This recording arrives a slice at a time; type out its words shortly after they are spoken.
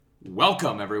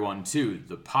Welcome, everyone, to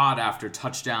the Pod After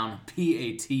Touchdown,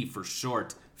 PAT for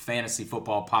short, Fantasy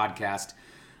Football Podcast.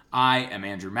 I am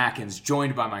Andrew Mackins,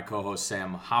 joined by my co-host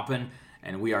Sam Hoppen,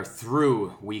 and we are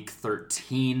through Week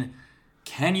 13.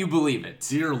 Can you believe it?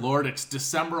 Dear Lord, it's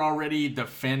December already. The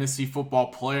fantasy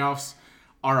football playoffs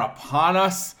are upon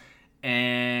us,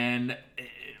 and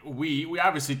we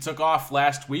obviously took off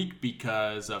last week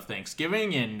because of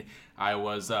Thanksgiving, and I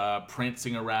was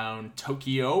prancing around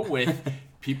Tokyo with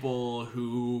people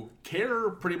who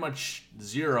care pretty much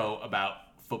zero about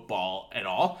football at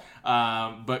all,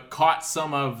 but caught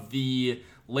some of the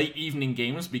late evening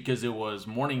games because it was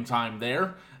morning time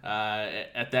there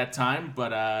at that time,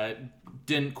 but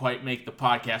didn't quite make the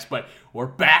podcast. But we're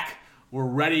back, we're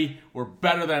ready, we're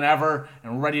better than ever,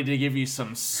 and ready to give you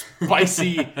some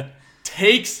spicy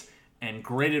takes and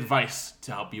great advice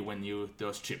to help you win you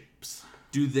those chips.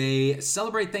 Do they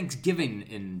celebrate Thanksgiving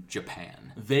in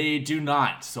Japan? They do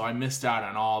not, so I missed out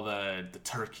on all the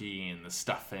turkey and the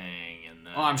stuffing and the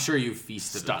I'm sure you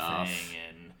feasted stuffing enough.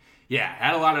 And yeah,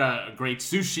 had a lot of great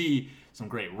sushi, some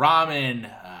great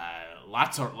ramen,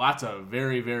 lots of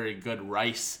very, very good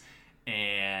rice,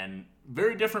 and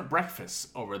very different breakfasts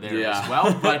over there as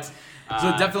well. But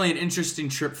so definitely an interesting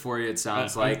trip for you, it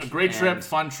sounds like. A great trip,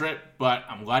 fun trip, but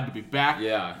I'm glad to be back.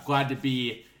 Yeah. Glad to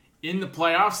be in the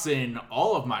playoffs in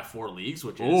all of my 4 leagues,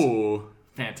 which is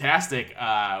fantastic.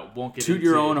 Won't get toot into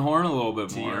your own horn a little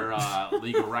bit more. Your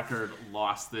league record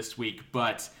loss this week.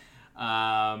 But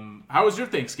how was your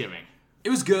Thanksgiving? It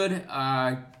was good.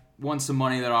 Won some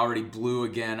money that already blew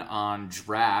again on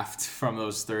draft from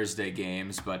those Thursday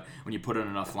games, but when you put in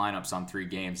enough lineups on 3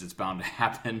 games, it's bound to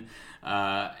happen.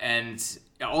 And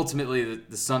ultimately,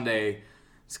 the Sunday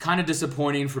is kind of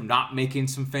disappointing from not making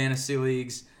some fantasy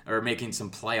leagues or making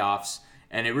some playoffs.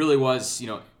 And it really was,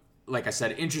 like I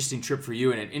said, interesting trip for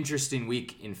you and an interesting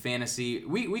week in fantasy.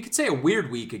 We could say a weird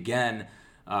week again,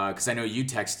 because I know you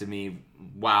texted me,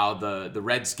 wow, the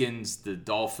Redskins, the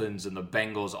Dolphins, and the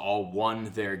Bengals all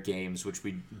won their games, which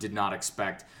we did not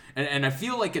expect. And I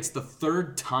feel like it's the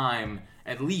third time,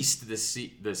 at least this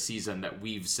season, that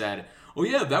we've said, oh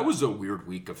yeah, that was a weird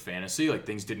week of fantasy. Like,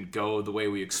 things didn't go the way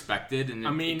we expected. And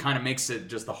it kind of makes it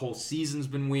just the whole season's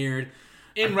been weird.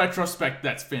 In retrospect,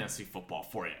 that's fantasy football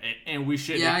for you. And we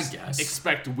should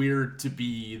expect weird to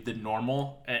be the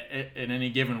normal at any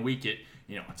given week.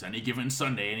 It's any given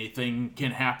Sunday. Anything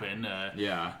can happen.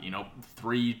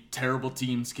 3 terrible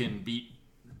teams can beat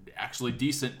actually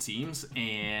decent teams.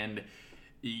 And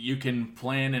you can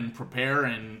plan and prepare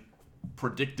and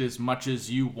predict as much as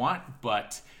you want.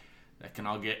 But that can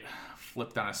all get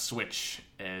flipped on a switch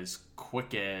as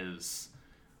quick as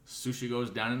sushi goes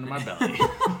down into my belly.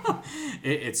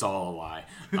 It's all a lie.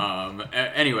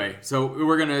 Anyway, so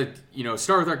we're going to,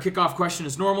 start with our kickoff question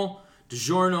as normal.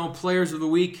 DiGiorno Players of the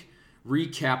Week.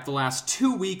 Recap the last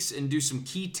 2 weeks and do some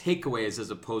key takeaways as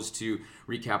opposed to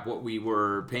recap what we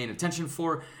were paying attention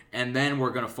for. And then we're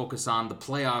going to focus on the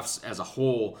playoffs as a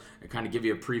whole and kind of give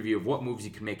you a preview of what moves you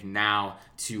can make now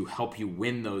to help you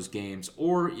win those games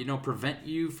or, prevent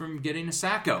you from getting a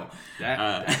sacco.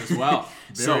 That as well.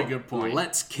 Very good point.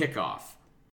 Let's kick off.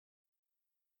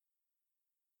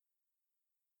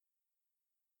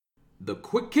 The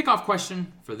quick kickoff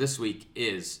question for this week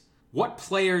is, what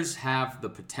players have the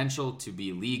potential to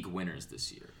be league winners this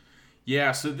year?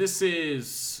 Yeah, so this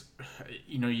is,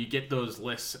 you get those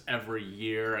lists every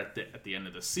year at the end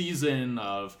of the season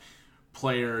of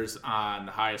players on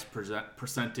the highest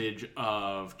percentage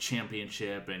of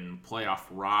championship and playoff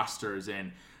rosters.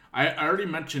 And I already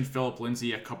mentioned Philip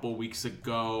Lindsay a couple weeks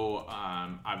ago,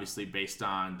 obviously based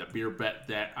on the beer bet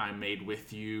that I made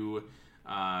with you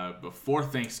before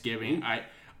Thanksgiving. Ooh.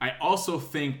 I also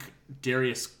think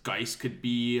Darius Geis could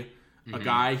be a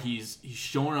guy. He's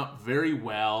shown up very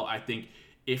well. I think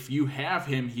if you have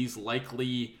him, he's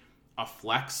likely a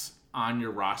flex on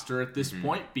your roster at this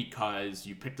point because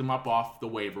you picked him up off the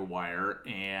waiver wire,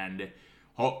 and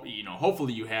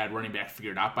hopefully you had running back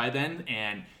figured out by then.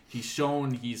 And he's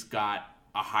shown he's got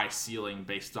a high ceiling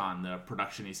based on the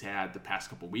production he's had the past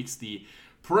couple weeks. The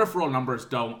peripheral numbers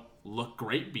don't look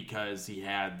great because he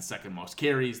had the second most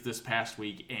carries this past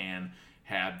week and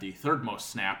had the third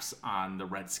most snaps on the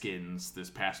Redskins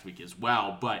this past week as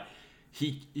well. But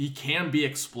he can be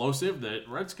explosive. The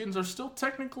Redskins are still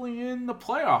technically in the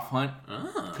playoff hunt.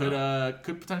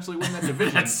 Could potentially win that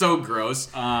division. That's so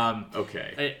gross.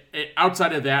 Okay.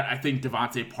 Outside of that, I think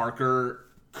Devontae Parker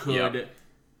could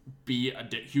be a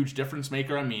huge difference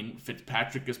maker. I mean,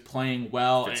 Fitzpatrick is playing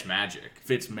well.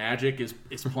 Fitzmagic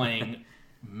is playing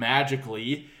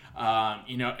magically.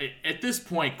 At this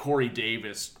point, Corey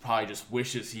Davis probably just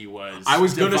wishes he was. I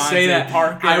was going to say that.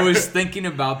 Parker. I was thinking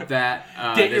about that.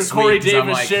 Get your this Corey week,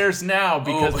 Davis shares now,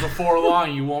 because before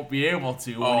long you won't be able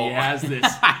to when he has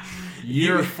this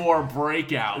year 4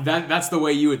 breakout. That's the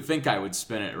way you would think I would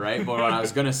spin it, right? But what I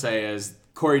was going to say is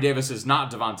Corey Davis is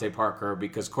not Devontae Parker,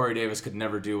 because Corey Davis could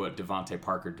never do what Devontae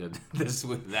Parker did this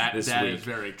week. That week. is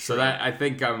very true. So that I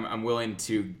think I'm willing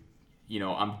to.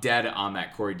 I'm dead on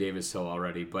that Corey Davis hill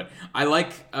already. But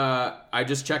I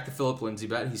just checked the Philip Lindsay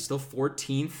bet. He's still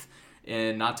 14th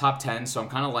and not top 10, so I'm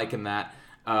kind of liking that.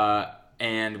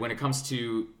 And when it comes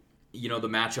to, the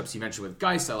matchups you mentioned with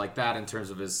Geist, I like that in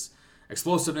terms of his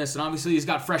explosiveness. And obviously he's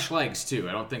got fresh legs, too.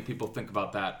 I don't think people think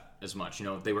about that as much.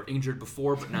 They were injured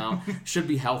before, but now should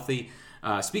be healthy.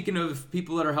 Speaking of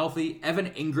people that are healthy, Evan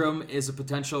Ingram is a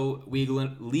potential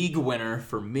league winner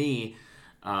for me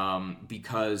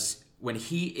because when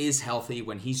he is healthy,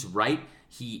 when he's right,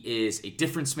 he is a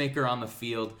difference maker on the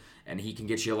field, and he can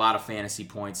get you a lot of fantasy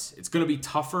points. It's going to be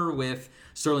tougher with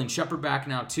Sterling Shepard back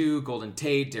now, too. Golden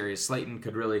Tate, Darius Slayton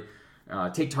could really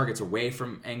take targets away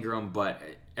from Ingram, but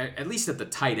at least at the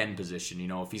tight end position,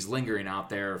 if he's lingering out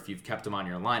there, if you've kept him on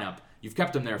your lineup, you've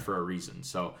kept him there for a reason.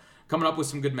 So coming up with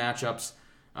some good matchups.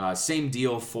 Same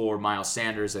deal for Miles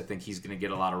Sanders. I think he's going to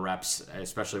get a lot of reps,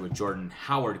 especially with Jordan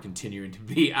Howard continuing to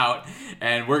be out.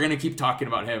 And we're going to keep talking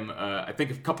about him, I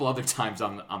think, a couple other times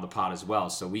on the pod as well,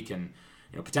 so we can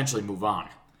potentially move on.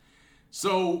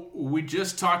 So we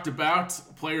just talked about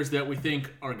players that we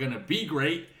think are going to be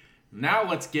great. Now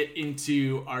let's get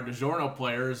into our DiGiorno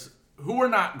players who are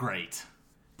not great.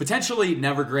 Potentially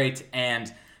never great,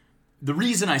 and the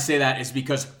reason I say that is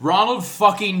because Ronald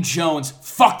fucking Jones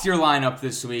fucked your lineup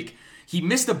this week. He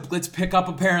missed a blitz pickup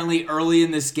apparently early in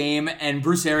this game, and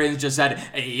Bruce Arians just said,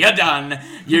 hey, you're done.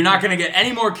 You're not going to get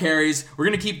any more carries. We're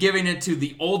going to keep giving it to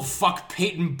the old fuck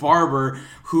Peyton Barber,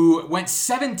 who went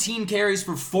 17 carries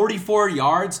for 44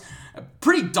 yards.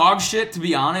 Pretty dog shit, to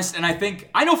be honest, and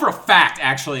I know for a fact,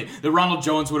 actually, that Ronald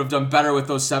Jones would have done better with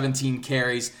those 17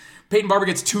 carries. Peyton Barber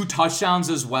gets 2 touchdowns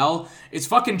as well. It's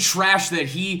fucking trash that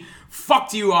he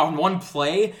fucked you on one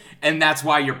play, and that's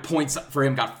why your points for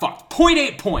him got fucked.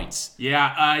 0.8 points.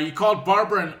 Yeah, you called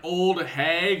Barber an old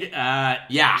hag.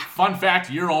 Yeah. Fun fact,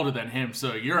 you're older than him,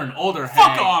 so you're an older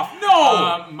hag. Fuck off.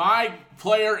 No! My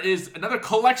player is another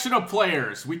collection of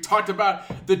players. We talked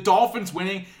about the Dolphins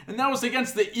winning, and that was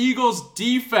against the Eagles'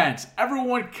 defense.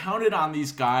 Everyone counted on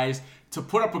these guys to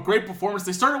put up a great performance.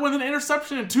 They started with an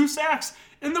interception and 2 sacks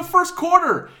in the first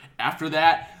quarter. After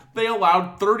that, they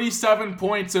allowed 37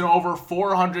 points and over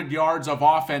 400 yards of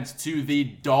offense to the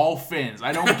Dolphins.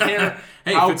 I don't care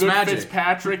how good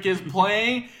Fitzpatrick is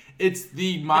playing. It's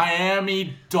the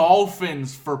Miami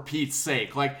Dolphins, for Pete's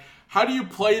sake. How do you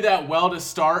play that well to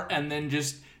start and then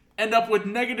just end up with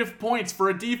negative points for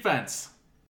a defense?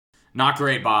 Not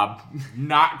great, Bob.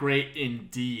 Not great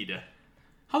indeed.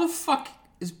 How the fuck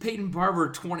is Peyton Barber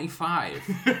 25?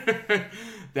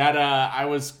 That I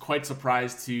was quite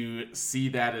surprised to see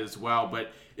that as well,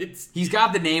 but he's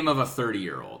got the name of a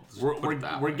 30-year-old.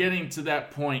 We're getting to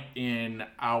that point in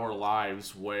our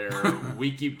lives where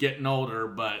we keep getting older,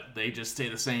 but they just stay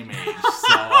the same age.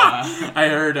 So I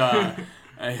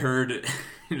heard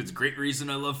it's a great reason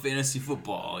I love fantasy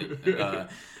football.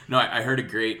 No, I heard a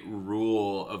great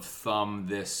rule of thumb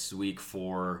this week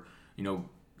for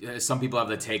some people have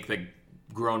the take that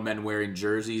grown men wearing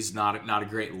jerseys not a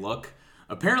great look.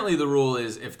 Apparently, the rule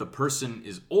is if the person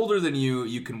is older than you,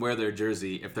 you can wear their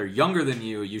jersey. If they're younger than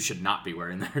you, you should not be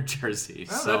wearing their jersey.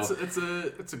 Well,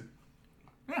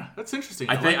 that's interesting.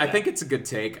 I think it's a good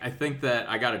take. I think that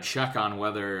I got to check on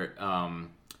whether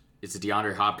it's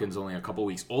DeAndre Hopkins only a couple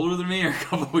weeks older than me or a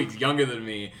couple weeks younger than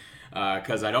me,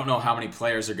 because I don't know how many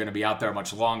players are going to be out there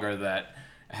much longer that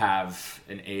have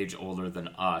an age older than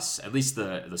us. At least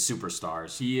the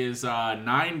superstars. He is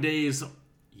 9 days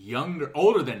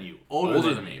older than you.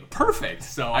 Older than me. Perfect.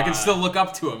 So I can still look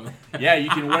up to him. Yeah, you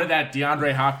can wear that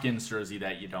DeAndre Hopkins jersey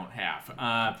that you don't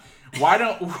have. Why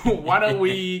don't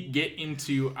we get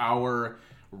into our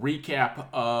recap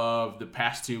of the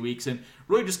past 2 weeks, and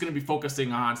really just going to be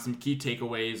focusing on some key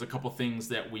takeaways, a couple things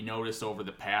that we noticed over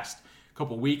the past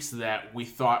couple weeks that we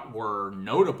thought were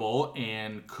notable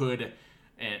and could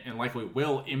and likely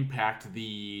will impact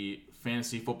the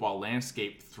fantasy football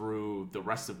landscape through the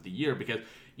rest of the year, because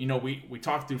we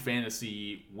talk through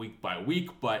fantasy week by week,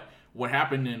 but what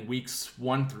happened in weeks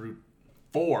 1 through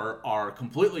 4 are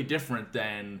completely different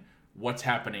than what's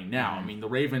happening now. I mean, the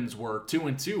Ravens were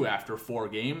 2-2 after 4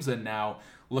 games, and now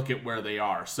look at where they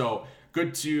are. So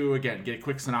good to, again, get a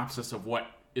quick synopsis of what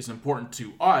is important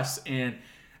to us. And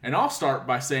And I'll start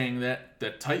by saying that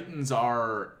the Titans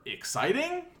are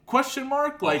exciting? Question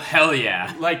mark? Like, hell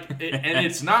yeah. And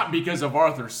it's not because of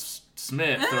Arthur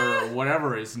Smith or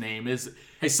whatever his name is.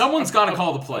 Hey, someone's got to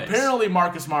call the plays. Apparently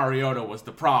Marcus Mariota was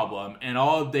the problem, and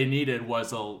all they needed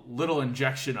was a little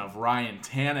injection of Ryan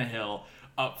Tannehill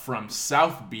up from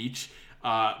South Beach,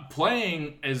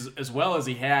 playing as well as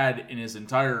he had in his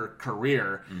entire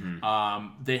career.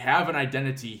 Mm-hmm. They have an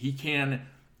identity. He can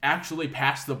actually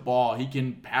pass the ball. He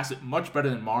can pass it much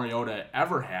better than Mariota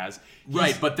ever has.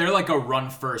 Right, but they're like a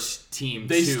run-first team,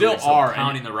 they too. Still are.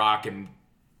 Pounding the rock, and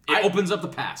it opens up the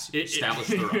pass. Establish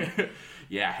the run.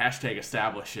 Yeah, hashtag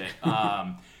establish it.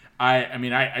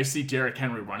 I see Derrick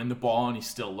Henry running the ball, and he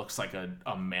still looks like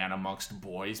a man amongst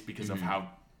boys because of how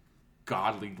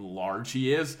godly large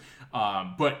he is.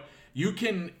 But you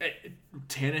can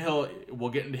Tannehill. We'll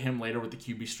get into him later with the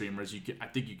QB streamers. I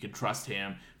think you can trust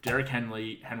him. Derrick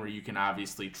Henry, you can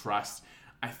obviously trust.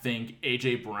 I think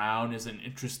AJ Brown is an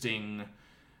interesting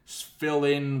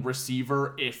fill-in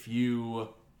receiver if you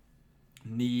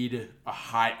need a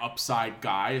high upside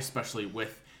guy, especially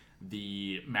with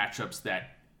the matchups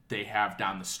that they have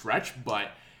down the stretch.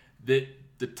 But the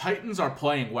Titans are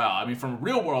playing well. I mean, from a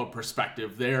real world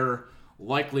perspective, they're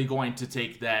likely going to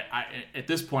take that. At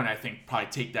this point, I think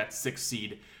probably take that 6th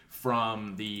seed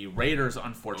from the Raiders,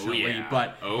 unfortunately.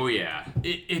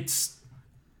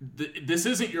 This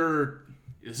isn't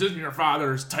your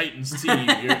father's Titans team.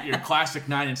 your classic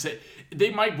 9-6.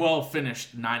 They might well finish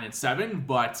 9-7,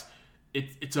 but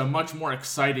it's a much more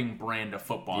exciting brand of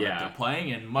football that they're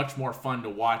playing, and much more fun to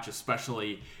watch,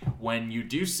 especially when you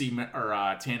do see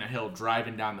Tannehill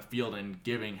driving down the field and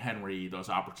giving Henry those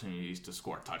opportunities to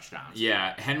score touchdowns.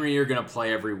 Yeah, Henry you're going to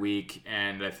play every week,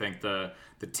 and I think the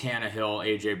Tannehill,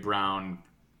 A.J. Brown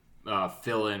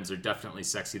fill-ins are definitely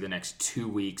sexy the next 2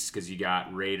 weeks because you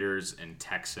got Raiders and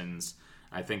Texans.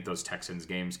 I think those Texans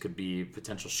games could be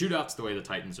potential shootouts the way the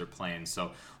Titans are playing,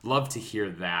 so love to hear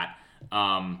that.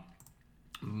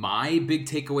 My big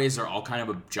takeaways are all kind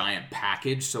of a giant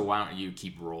package, so why don't you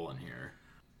keep rolling here?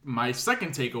 My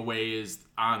second takeaway is,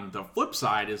 on the flip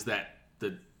side, is that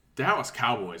the Dallas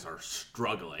Cowboys are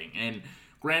struggling. And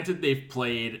granted, they've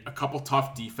played a couple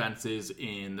tough defenses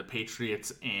in the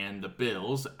Patriots and the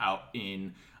Bills out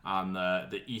on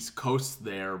the East Coast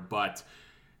there, but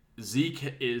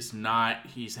Zeke is not.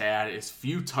 He's had as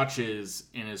few touches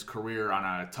in his career on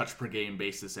a touch per game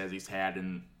basis as he's had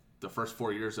in the first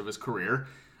 4 years of his career.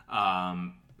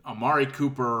 Amari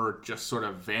Cooper just sort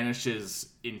of vanishes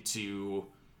into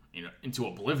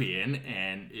oblivion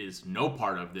and is no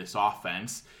part of this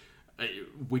offense.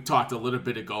 We talked a little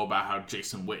bit ago about how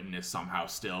Jason Witten is somehow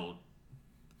still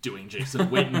doing Jason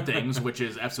Witten things, which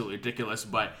is absolutely ridiculous.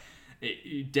 But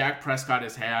Dak Prescott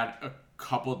has had a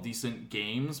couple decent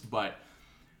games, but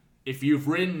if you've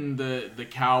ridden the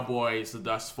Cowboys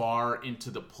thus far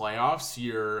into the playoffs,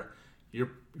 you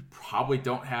probably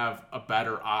don't have a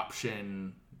better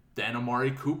option than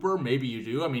Amari Cooper. Maybe you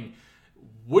do. I mean,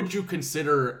 would you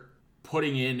consider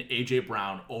putting in A.J.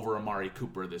 Brown over Amari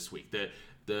Cooper this week?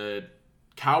 The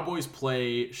Cowboys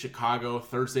play Chicago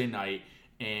Thursday night,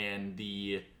 and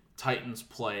the Titans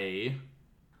play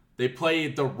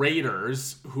the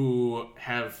Raiders, who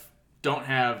don't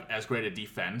have as great a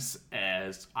defense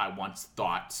as I once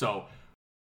thought. So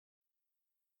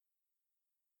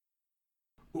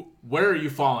where are you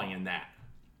falling in that?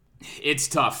 It's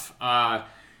tough.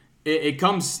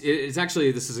 It's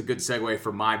actually, this is a good segue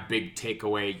for my big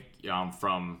takeaway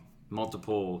from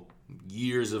multiple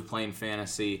years of playing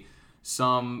fantasy.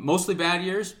 Some mostly bad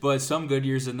years, but some good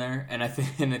years in there. And I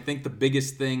think the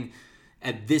biggest thing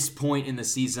at this point in the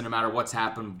season, no matter what's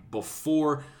happened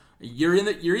before, you're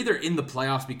either in the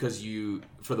playoffs because you,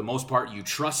 for the most part, you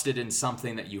trusted in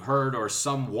something that you heard, or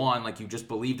someone, like you just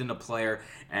believed in a player,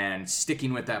 and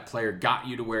sticking with that player got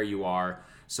you to where you are.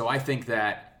 So I think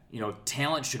that,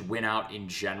 talent should win out in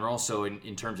general. So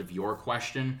in terms of your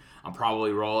question, I'm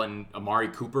probably rolling Amari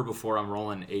Cooper before I'm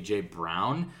rolling A.J.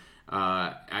 Brown.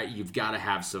 You've got to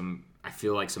have some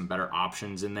better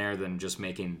options in there than just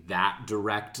making that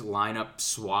direct lineup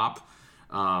swap.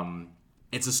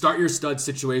 It's a start your stud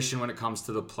situation when it comes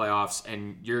to the playoffs,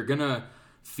 and you're going to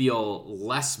feel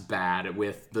less bad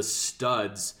with the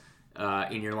studs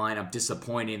in your lineup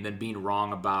disappointing than being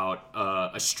wrong about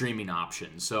a streaming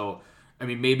option. So, I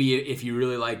mean, maybe if you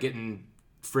really like getting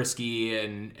frisky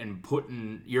and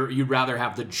putting, you'd rather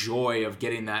have the joy of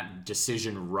getting that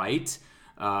decision right,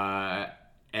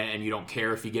 and you don't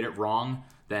care if you get it wrong,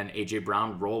 then A.J.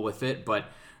 Brown, roll with it. But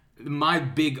my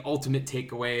big ultimate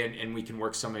takeaway, and we can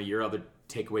work some of your other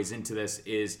takeaways into this,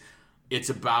 is it's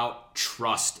about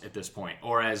trust at this point,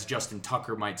 or as Justin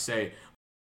Tucker might say,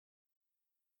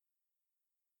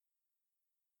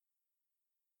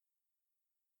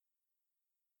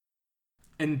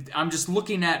 And I'm just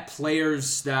looking at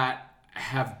players that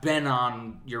have been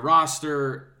on your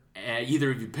roster.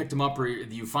 Either you picked them up or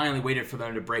you finally waited for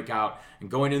them to break out. And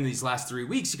going into these last 3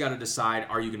 weeks, you got to decide,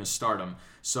 are you going to start them?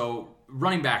 So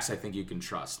running backs, I think you can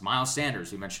trust. Miles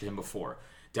Sanders, we mentioned him before.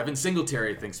 Devin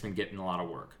Singletary, I think, has been getting a lot of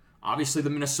work. Obviously, the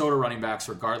Minnesota running backs,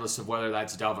 regardless of whether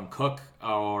that's Dalvin Cook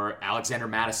or Alexander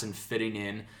Mattison fitting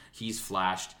in, he's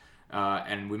flashed.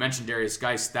 And we mentioned Darius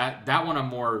Geis. That one I'm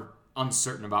more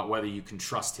uncertain about whether you can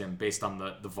trust him based on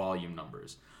the volume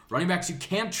numbers. Running backs you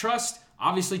can't trust,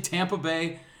 obviously Tampa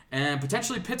Bay and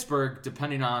potentially Pittsburgh,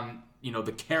 depending on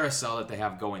the carousel that they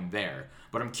have going there.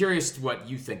 But I'm curious what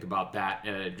you think about that,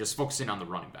 just focusing on the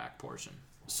running back portion.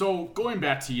 So going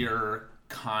back to your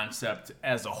concept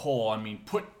as a whole, I mean,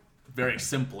 put very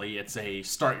simply, it's a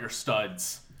start your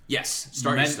studs. Yes,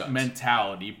 start your studs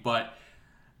mentality. But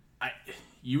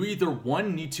you either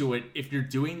need to, if you're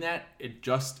doing that,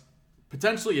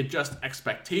 potentially adjust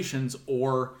expectations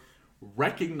or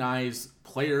recognize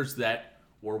players that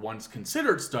were once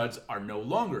considered studs are no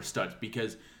longer studs,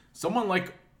 because someone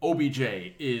like OBJ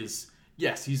is,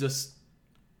 yes, he's a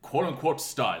quote-unquote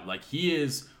stud. Like, he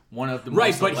is one of the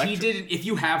right, but he didn't. If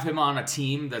you have him on a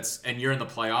team and you're in the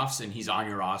playoffs and he's on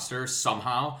your roster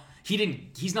somehow,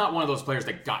 he's not one of those players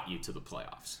that got you to the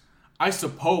playoffs. I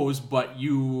suppose, but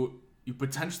you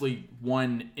potentially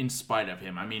won in spite of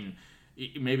him. I mean,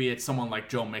 maybe it's someone like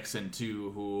Joe Mixon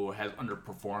too, who has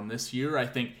underperformed this year. I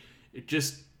think it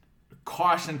just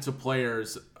caution to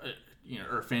players,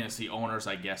 or fantasy owners,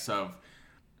 I guess, of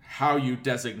how you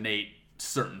designate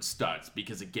certain studs,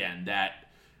 because again,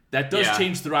 that does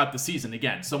change throughout the season.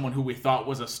 Again, someone who we thought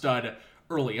was a stud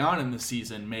early on in the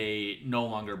season may no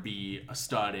longer be a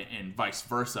stud, and vice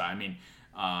versa. I mean,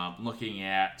 looking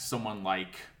at someone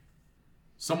like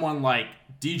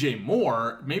DJ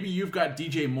Moore, maybe you've got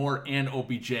DJ Moore and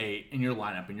OBJ in your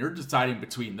lineup, and you're deciding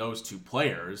between those two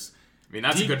players. I mean,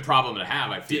 that's a good problem to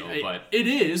have, I feel. But it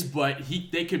is, but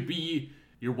they could be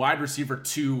your wide receiver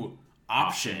 2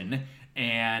 option,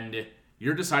 and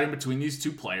you're deciding between these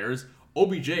two players.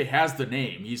 OBJ has the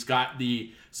name. He's got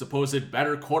the supposed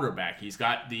better quarterback. He's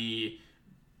got the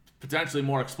potentially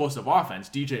more explosive offense.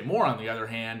 DJ Moore, on the other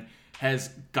hand, has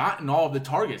gotten all of the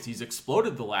targets. He's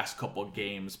exploded the last couple of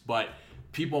games, but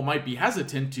people might be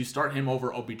hesitant to start him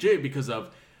over OBJ because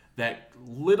of that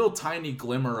little tiny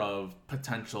glimmer of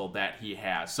potential that he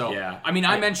has. So yeah, I mean,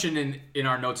 I mentioned in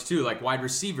our notes too, like wide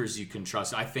receivers you can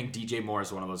trust. I think DJ Moore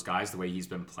is one of those guys, the way he's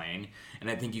been playing, and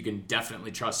I think you can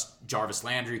definitely trust Jarvis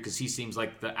Landry because he seems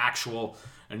like the actual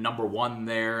number one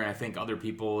there, and I think other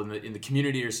people in the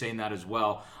community are saying that as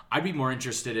well. I'd be more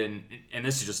interested in, and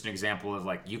this is just an example of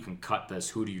like you can cut this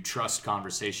who do you trust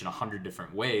conversation 100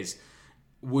 different ways.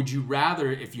 Would you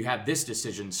rather, if you had this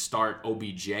decision, start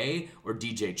OBJ or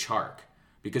DJ Chark?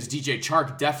 Because DJ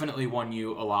Chark definitely won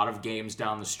you a lot of games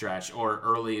down the stretch or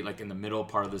early, like in the middle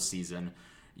part of the season.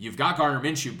 You've got Gardner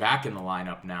Minshew back in the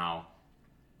lineup now.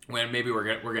 When maybe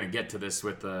we're gonna get to this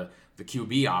with the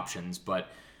QB options, but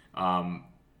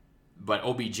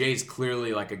OBJ is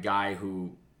clearly like a guy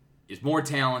who is more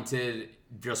talented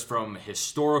just from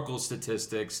historical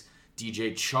statistics.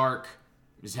 DJ Chark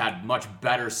has had much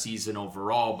better season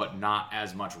overall, but not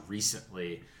as much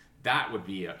recently. That would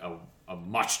be a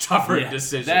much tougher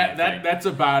decision. That's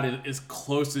about as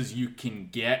close as you can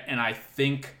get, and I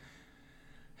think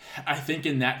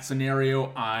in that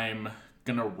scenario, I'm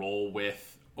gonna roll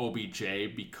with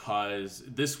OBJ because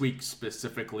this week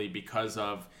specifically because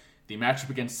of the matchup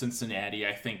against Cincinnati.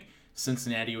 I think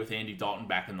Cincinnati with Andy Dalton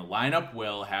back in the lineup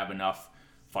will have enough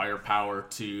firepower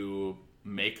to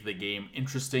make the game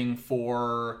interesting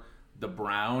for the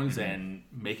Browns and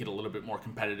make it a little bit more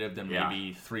competitive than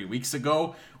maybe 3 weeks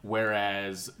ago.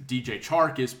 Whereas DJ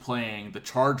Chark is playing the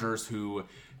Chargers, who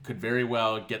could very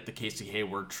well get the Casey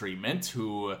Hayward treatment,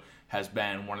 who has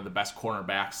been one of the best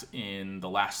cornerbacks in the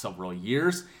last several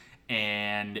years.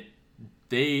 And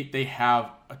they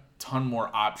have a ton more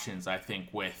options, I think,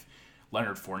 with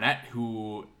Leonard Fournette,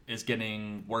 who is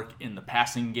getting work in the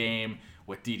passing game.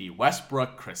 With Dede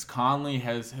Westbrook, Chris Conley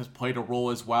has played a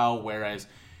role as well, whereas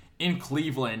in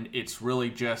Cleveland, it's really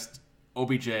just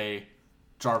OBJ,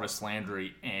 Jarvis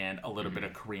Landry, and a little bit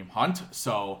of Kareem Hunt.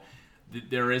 So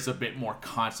there is a bit more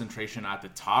concentration at the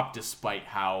top, despite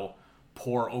how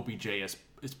poor OBJ is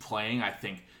playing. I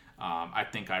think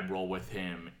I'd roll with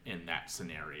him in that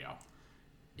scenario.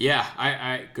 Yeah,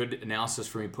 I good analysis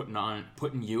for me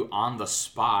putting you on the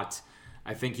spot.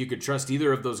 I think you could trust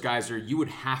either of those guys, or you would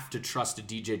have to trust a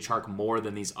DJ Chark more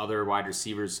than these other wide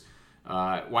receivers.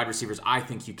 I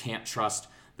think you can't trust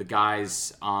the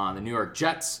guys on the New York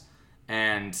Jets,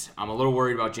 and I'm a little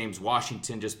worried about James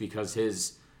Washington just because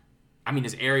I mean,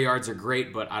 his air yards are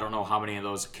great, but I don't know how many of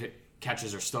those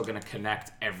catches are still going to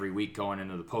connect every week going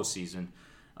into the postseason.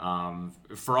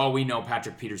 For all we know,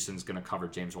 Patrick Peterson's going to cover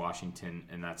James Washington,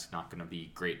 and that's not going to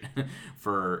be great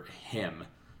for him.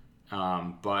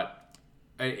 But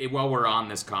while we're on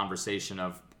this conversation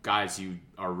of guys you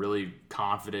are really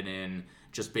confident in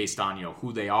just based on,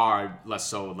 who they are, less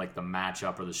so like the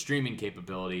matchup or the streaming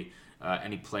capability,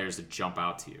 any players that jump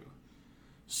out to you?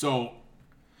 So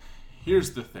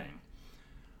here's the thing.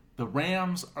 The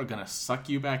Rams are going to suck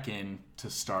you back in to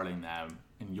starting them,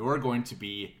 and you're going to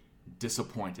be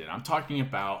disappointed. I'm talking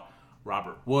about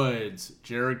Robert Woods,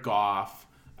 Jared Goff,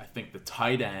 I think the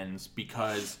tight ends,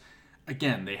 because,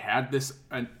 again, they had this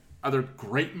other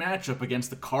great matchup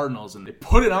against the Cardinals, and they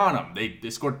put it on them. They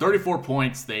scored 34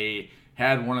 points. They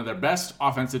had one of their best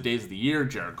offensive days of the year.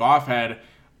 Jared Goff had,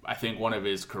 I think, one of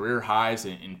his career highs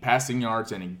in passing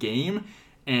yards in a game,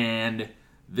 and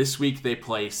this week they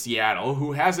play Seattle,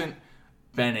 who hasn't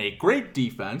been a great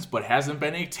defense, but hasn't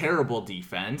been a terrible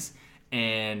defense.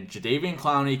 And Jadeveon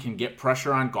Clowney can get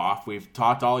pressure on Goff. We've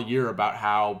talked all year about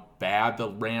how bad the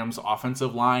Rams'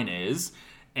 offensive line is.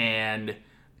 And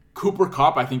Cooper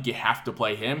Kupp, I think you have to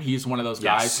play him. He's one of those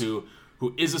guys who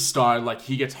is a star. Like,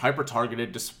 he gets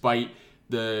hyper-targeted despite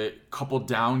the couple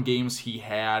down games he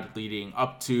had leading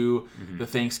up to the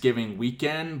Thanksgiving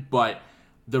weekend. But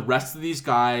the rest of these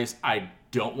guys, I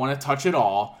don't want to touch at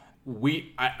all.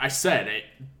 I said it.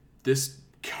 This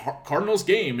Cardinals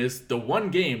game is the one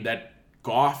game that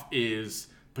Goff is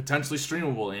potentially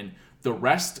streamable in. The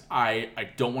rest, I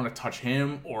don't want to touch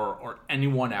him or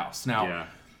anyone else. Now,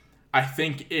 I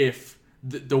think if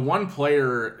the one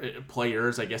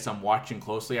players, I guess I'm watching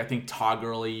closely, I think Todd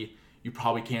Gurley, you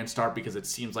probably can't start because it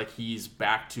seems like he's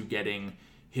back to getting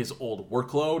his old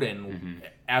workload. And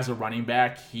as a running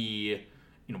back,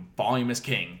 volume is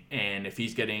king. And if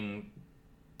he's getting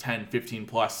 10, 15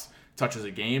 plus touches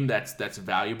a game, that's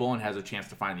valuable and has a chance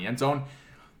to find the end zone.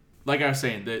 Like I was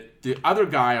saying, the other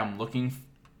guy I'm looking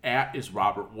at is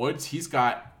Robert Woods. He's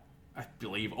got, I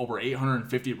believe, over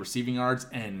 850 receiving yards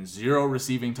and 0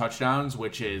 receiving touchdowns,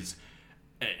 which is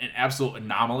an absolute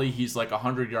anomaly. He's like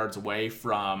 100 yards away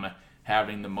from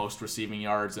having the most receiving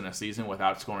yards in a season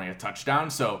without scoring a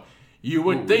touchdown. So you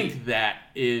would think that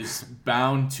is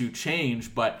bound to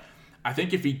change, but I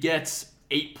think if he gets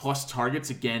 8+ targets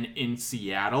again in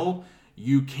Seattle,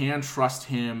 you can trust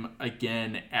him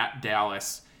again at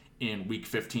Dallas in Week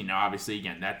 15. Now, obviously,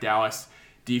 again, that Dallas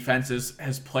defense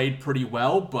has played pretty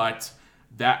well, but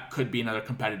that could be another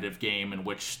competitive game in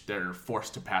which they're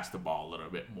forced to pass the ball a little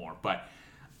bit more. But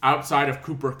outside of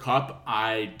Cooper Kupp,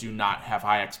 I do not have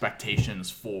high expectations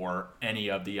for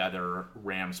any of the other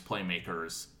Rams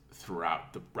playmakers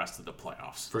throughout the rest of the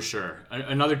playoffs. For sure.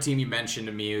 Another team you mentioned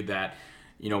to me that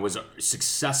was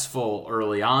successful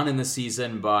early on in the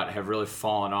season, but have really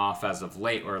fallen off as of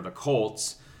late, or the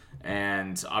Colts.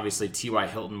 And obviously T.Y.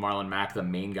 Hilton, Marlon Mack, the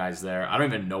main guys there. I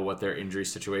don't even know what their injury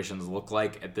situations look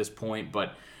like at this point,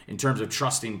 but in terms of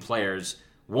trusting players,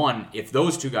 one, if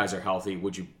those two guys are healthy,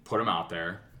 would you put them out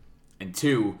there? And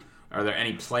two, are there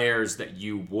any players that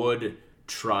you would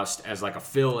trust as like a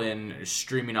fill-in, a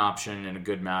streaming option in a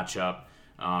good matchup?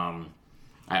 I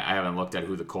haven't looked at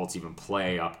who the Colts even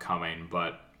play upcoming,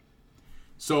 but...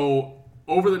 So,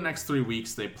 over the next 3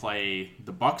 weeks, they play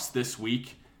the Bucs this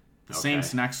week, the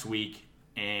Saints next week,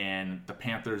 and the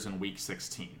Panthers in Week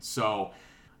 16. So,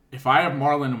 if I have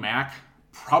Marlon Mack,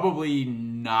 probably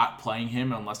not playing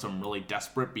him unless I'm really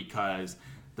desperate because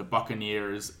the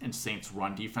Buccaneers and Saints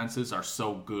run defenses are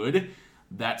so good.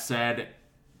 That said,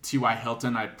 T.Y.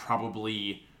 Hilton I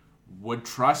probably would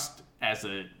trust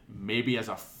maybe as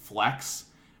a flex,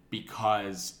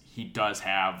 because he does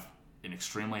have an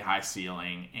extremely high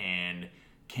ceiling and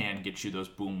can get you those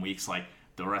boom weeks. Like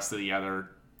the rest of the other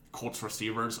Colts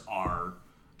receivers are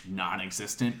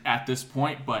non-existent at this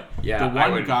point. But the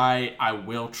one guy I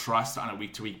will trust on a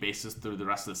week-to-week basis through the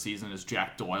rest of the season is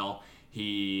Jack Doyle.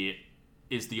 He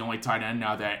is the only tight end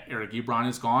now that Eric Ebron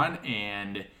is gone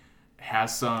and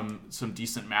has some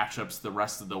decent matchups the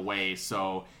rest of the way.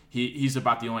 So he's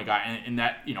about the only guy. And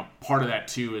that, part of that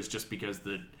too is just because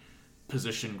the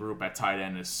position group at tight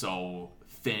end is so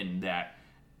thin that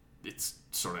it's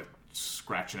sort of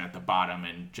scratching at the bottom,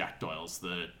 and Jack Doyle's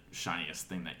the shiniest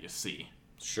thing that you see.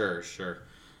 Sure.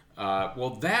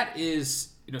 Well, that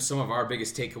is some of our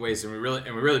biggest takeaways, and we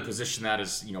really position that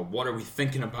as what are we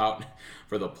thinking about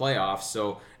for the playoffs.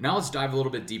 So now let's dive a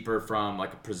little bit deeper from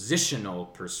like a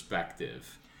positional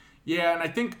perspective. Yeah, and I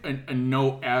think a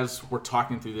note as we're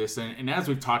talking through this, and as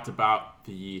we've talked about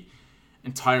the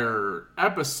entire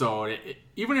episode,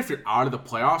 even if you're out of the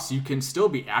playoffs, you can still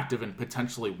be active and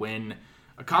potentially win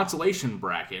a consolation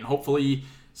bracket. And hopefully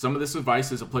some of this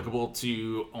advice is applicable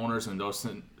to owners in those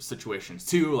situations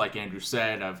too, like Andrew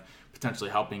said, of potentially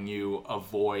helping you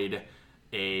avoid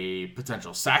a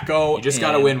potential sacco. You just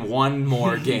got to win one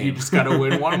more game. You just got to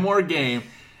win one more game.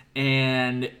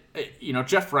 And,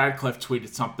 Jeff Radcliffe tweeted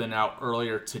something out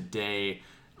earlier today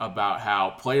about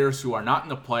how players who are not in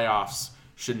the playoffs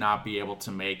should not be able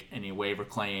to make any waiver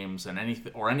claims and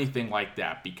anything like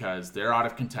that because they're out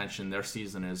of contention. Their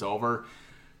season is over.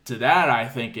 To that,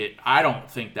 I don't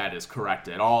think that is correct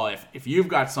at all. If you've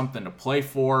got something to play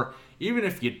for, even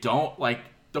if you don't,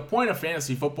 the point of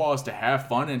fantasy football is to have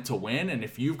fun and to win. And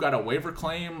if you've got a waiver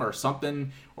claim or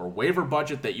something or waiver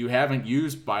budget that you haven't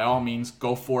used, by all means,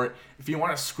 go for it. If you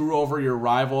want to screw over your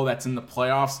rival that's in the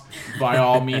playoffs, by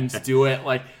all means, do it.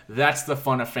 That's the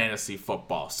fun of fantasy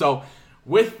football. So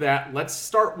with that, let's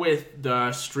start with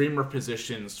the streamer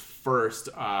positions first,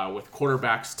 with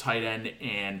quarterbacks, tight end,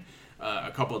 and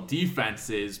a couple of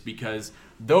defenses, because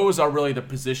those are really the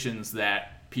positions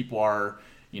that people are,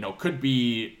 could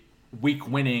be week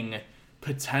winning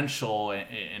potential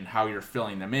and how you're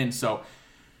filling them in. So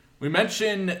we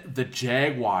mentioned the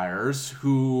Jaguars,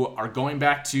 who are going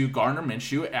back to Gardner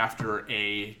Minshew after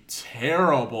a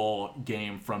terrible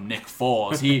game from Nick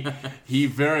Foles. He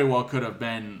very well could have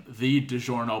been the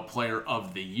DiGiorno player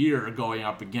of the year going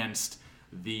up against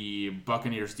the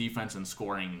Buccaneers defense and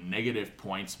scoring negative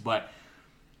points. But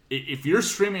if you're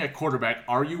streaming a quarterback,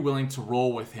 are you willing to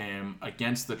roll with him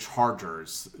against the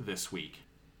Chargers this week?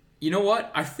 You know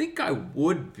what? I think I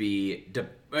would be.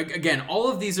 Again,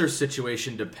 all of these are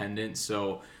situation dependent,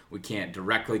 so we can't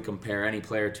directly compare any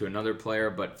player to another player.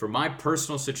 But for my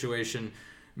personal situation,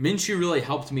 Minshew really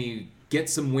helped me get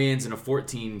some wins in a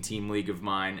 14-team league of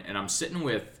mine, and I'm sitting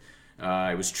with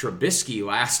it was Trubisky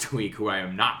last week, who I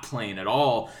am not playing at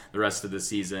all the rest of the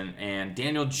season, and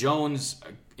Daniel Jones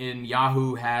in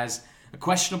Yahoo has a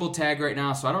questionable tag right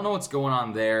now, so I don't know what's going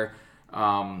on there.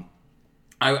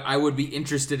 I would be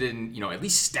interested in, at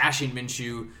least stashing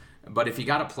Minshew, but if you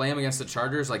got to play him against the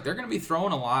Chargers, they're going to be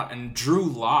throwing a lot, and Drew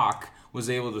Lock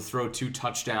was able to throw 2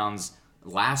 touchdowns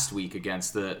last week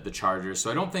against the Chargers,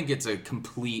 so I don't think it's a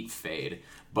complete fade,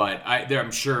 but I'm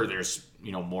sure there's,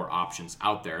 more options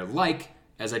out there, like,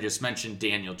 as I just mentioned,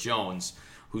 Daniel Jones,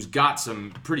 who's got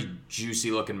some pretty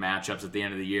juicy-looking matchups at the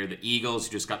end of the year. The Eagles,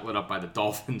 who just got lit up by the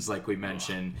Dolphins, like we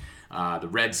mentioned, the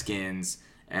Redskins,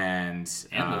 and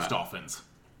those Dolphins.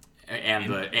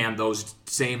 And those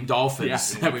same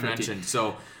Dolphins that we mentioned.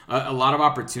 So a lot of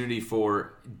opportunity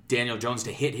for Daniel Jones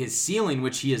to hit his ceiling,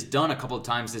 which he has done a couple of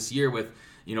times this year with,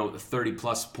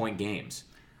 30-plus point games.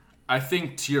 I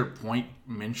think, to your point,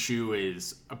 Minshew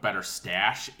is a better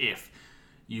stash if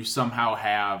you somehow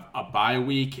have a bye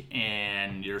week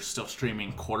and you're still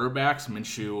streaming quarterbacks.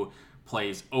 Minshew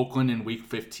plays Oakland in Week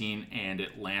 15 and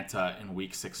Atlanta in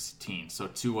Week 16. So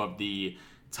 2 of the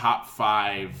top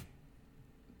 5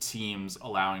 teams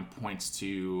allowing points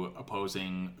to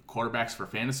opposing quarterbacks for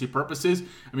fantasy purposes.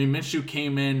 I mean, Minshew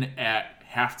came in at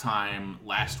halftime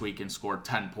last week and scored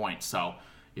 10 points. So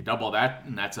you double that,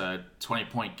 and that's a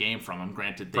 20-point game from him.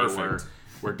 Granted, they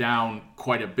were down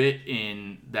quite a bit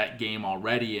in that game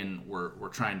already, and we're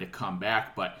trying to come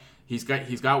back. But he's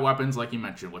got weapons, like you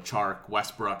mentioned, with Chark,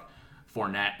 Westbrook,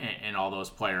 Fournette, and all those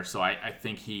players. So I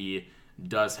think he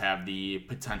does have the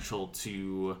potential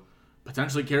to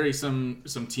potentially carry some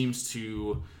teams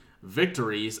to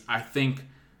victories. I think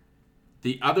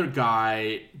the other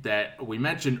guy that we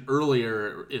mentioned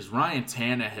earlier is Ryan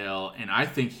Tannehill, and I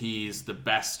think he's the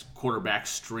best quarterback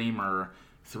streamer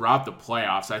throughout the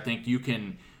playoffs. I think you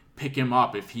can pick him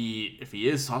up if he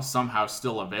is somehow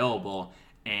still available,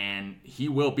 and he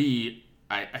will be,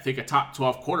 I think, a top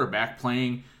 12 quarterback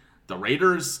playing the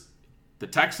Raiders, the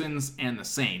Texans, and the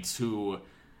Saints, who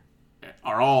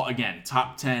are all, again,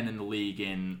 top 10 in the league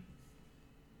in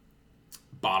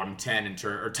bottom 10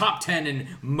 or top 10 in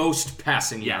most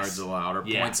passing yards allowed or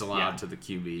points allowed to the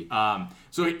QB.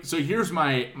 So here's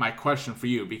my question for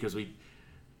you, because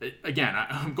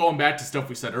I'm going back to stuff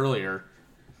we said earlier.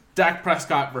 Dak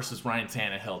Prescott versus Ryan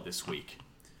Tannehill this week.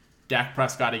 Dak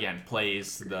Prescott, again,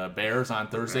 plays the Bears on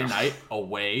Thursday night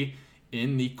away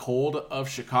in the cold of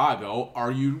Chicago.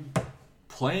 Are you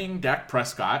playing Dak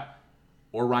Prescott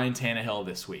or Ryan Tannehill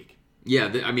this week? Yeah,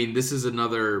 this is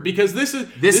another, because this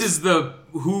is the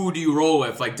who do you roll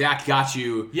with? Like, Dak got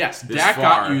you. Yes, Dak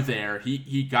got you there.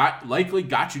 He likely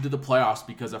got you to the playoffs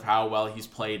because of how well he's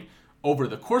played over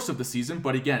the course of the season.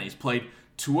 But again, he's played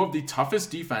 2 of the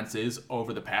toughest defenses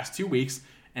over the past 2 weeks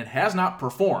and has not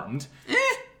performed.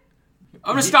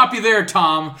 I'm going to stop you there,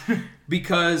 Tom,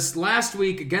 because last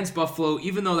week against Buffalo,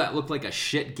 even though that looked like a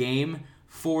shit game,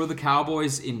 for the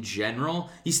Cowboys in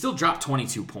general. He still dropped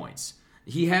 22 points.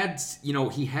 He had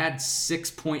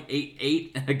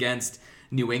 6.88 against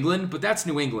New England, but that's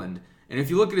New England. And if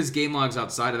you look at his game logs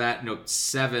outside of that,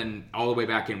 7 all the way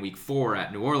back in week 4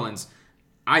 at New Orleans,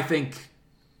 I think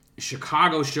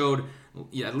Chicago showed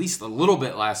at least a little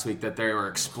bit last week that they were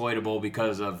exploitable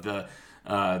because of the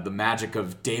magic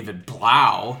of David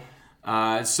Blau.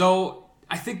 So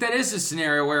I think that is a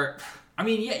scenario where,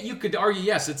 you could argue,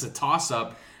 yes, it's a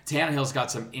toss-up. Tannehill's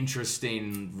got some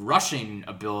interesting rushing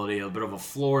ability, a bit of a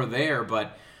floor there,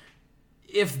 but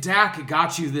if Dak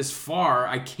got you this far,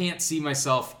 I can't see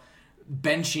myself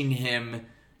benching him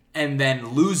and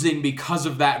then losing because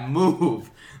of that move.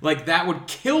 Like, that would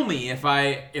kill me if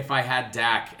I had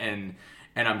Dak and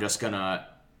I'm just gonna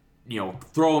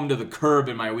throw him to the curb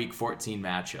in my week 14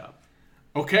 matchup.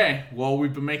 Okay, well,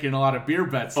 we've been making a lot of beer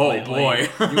bets lately. Boy.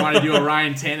 You want to do a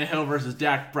Ryan Tannehill versus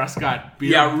Dak Prescott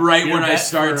beer? Yeah, right beer when I bet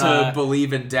start to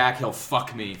believe in Dak, he'll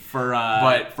fuck me.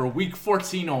 But for week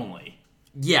 14 only.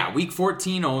 Yeah, week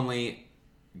 14 only.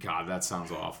 God, that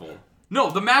sounds awful.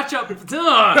 No, the matchup.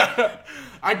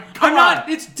 I'm not.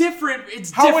 It's different.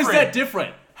 It's How different. is that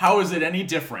different? How is it any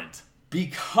different?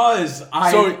 Because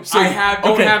I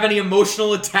don't have any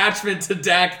emotional attachment to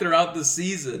Dak throughout the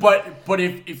season. But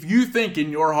if you think in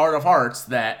your heart of hearts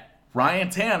that Ryan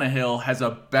Tannehill has a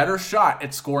better shot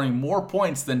at scoring more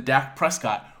points than Dak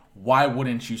Prescott, why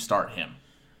wouldn't you start him?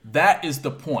 That is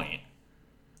the point.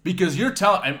 Because you're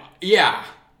telling... Yeah,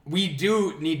 we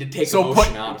do need to take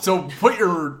emotion out of it. So put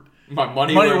your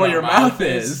money where your mouth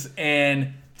is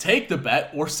and take the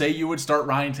bet, or say you would start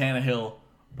Ryan Tannehill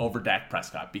over Dak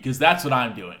Prescott, because that's what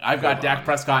I'm doing. I've got Dak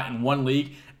Prescott in one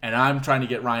league, and I'm trying to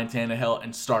get Ryan Tannehill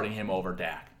and starting him over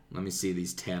Dak. Let me see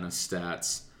these Tanna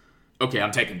stats. Okay,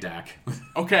 I'm taking Dak.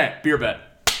 Okay, beer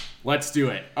bet. Let's do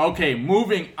it. Okay,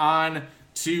 moving on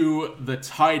to the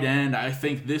tight end. I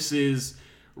think this is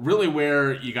really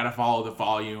where you got to follow the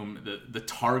volume, the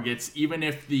targets. Even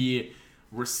if the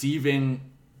receiving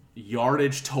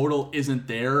yardage total isn't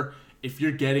there, if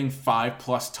you're getting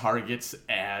 5+ targets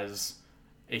as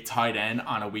a tight end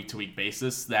on a week-to-week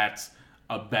basis, that's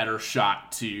a better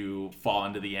shot to fall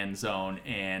into the end zone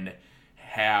and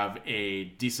have a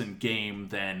decent game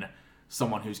than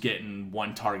someone who's getting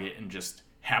one target and just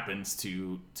happens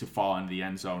to fall into the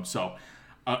end zone. So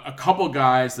a couple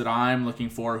guys that I'm looking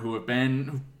for who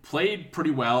played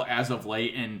pretty well as of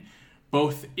late, and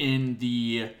both in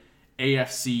the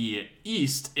AFC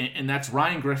East, and that's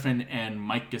Ryan Griffin and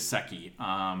Mike Gesicki.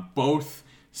 Both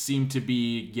seem to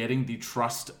be getting the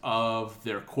trust of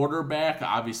their quarterback.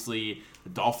 Obviously, the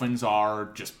Dolphins are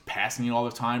just passing it all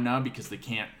the time now because they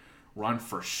can't run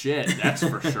for shit, that's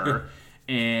for sure.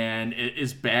 And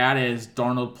as bad as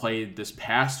Darnold played this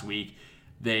past week,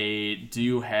 they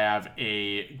do have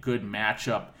a good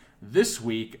matchup this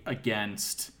week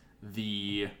against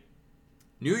the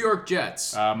New York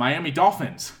Jets. Miami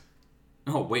Dolphins.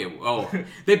 Oh, wait. Oh,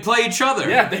 they play each other.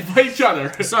 Yeah, they play each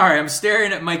other. Sorry, I'm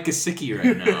staring at Mike Gesicki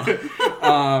right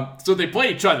now. So they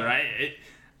play each other.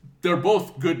 They're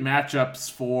both good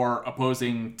matchups for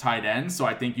opposing tight ends, so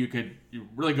I think you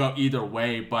really go either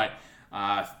way. But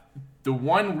the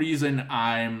one reason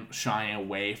I'm shying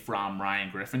away from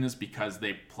Ryan Griffin is because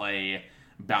they play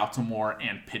Baltimore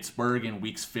and Pittsburgh in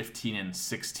weeks 15 and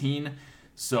 16.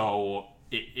 So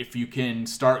if you can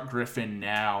start Griffin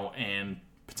now and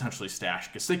potentially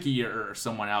stash Gesicki or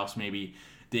someone else, maybe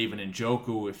David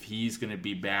Njoku, if he's going to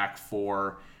be back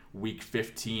for week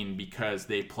 15 because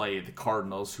they play the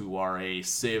Cardinals, who are a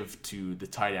sieve to the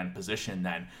tight end position,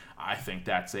 then I think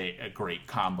that's a great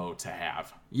combo to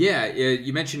have. Yeah,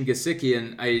 you mentioned Gesicki,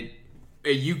 and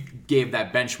you gave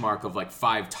that benchmark of like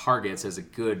 5 targets as a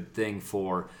good thing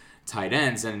for tight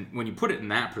ends, and when you put it in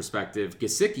that perspective,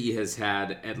 Gesicki has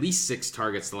had at least 6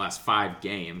 targets the last 5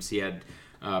 games. He had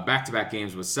back-to-back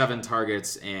games with 7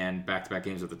 targets and back-to-back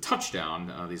games with a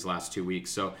touchdown these last 2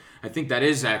 weeks. So I think that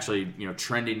is actually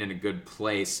trending in a good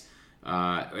place.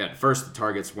 At first, the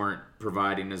targets weren't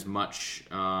providing as much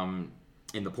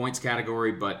in the points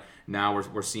category, but now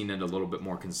we're seeing it a little bit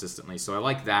more consistently. So I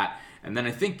like that. And then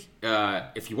I think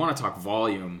if you want to talk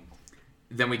volume,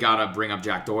 then we got to bring up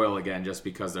Jack Doyle again, just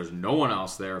because there's no one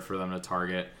else there for them to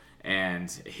target,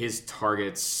 and his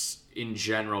targets in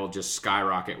general just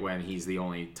skyrocket when he's the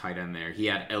only tight end there. He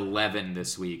had 11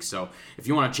 this week. So if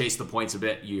you want to chase the points a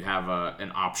bit, you have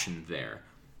an option there.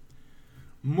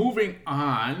 Moving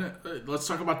on, let's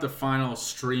talk about the final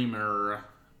streamer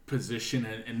position,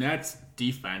 and that's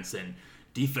defense. And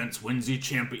defense wins you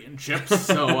championships.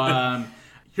 So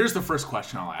here's the first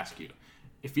question I'll ask you.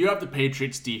 If you have the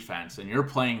Patriots defense and you're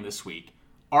playing this week,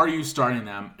 are you starting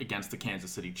them against the Kansas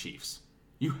City Chiefs?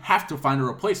 you have to find a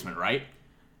replacement, right?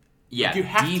 Yeah, Like, you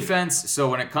have defense. So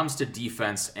when it comes to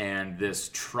defense and this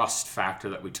trust factor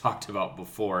that we talked about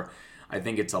before, I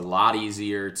think it's a lot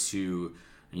easier to,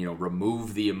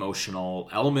 remove the emotional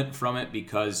element from it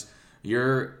because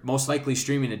you're most likely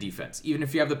streaming a defense. Even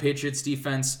if you have the Patriots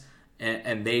defense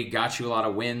and they got you a lot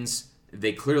of wins,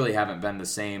 they clearly haven't been the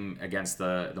same against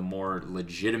the more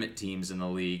legitimate teams in the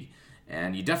league.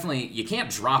 And you can't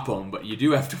drop them, but you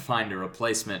do have to find a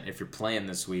replacement if you're playing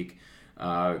this week.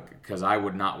 Because I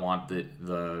would not want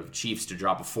the Chiefs to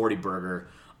drop a 40-burger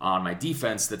on my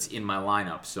defense that's in my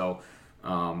lineup. So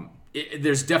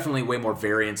there's definitely way more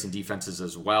variance in defenses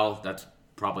as well. That's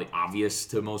probably obvious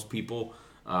to most people.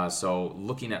 So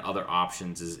looking at other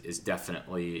options is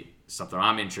definitely something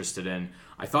I'm interested in.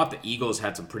 I thought the Eagles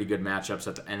had some pretty good matchups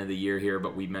at the end of the year here,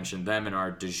 but we mentioned them in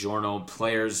our DiGiorno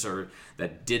players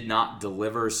that did not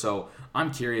deliver. So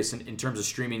I'm curious in terms of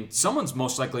streaming, someone's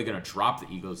most likely going to drop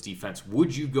the Eagles defense.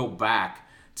 Would you go back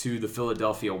to the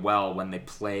Philadelphia well when they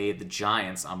play the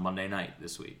Giants on Monday night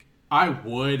this week? I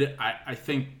would. I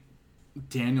think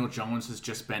Daniel Jones has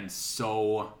just been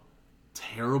so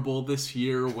terrible this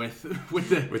year with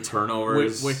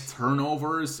turnovers. With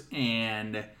turnovers,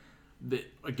 and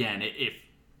again, if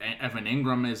Evan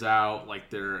Ingram is out,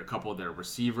 like a couple of their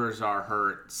receivers are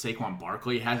hurt, Saquon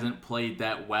Barkley hasn't played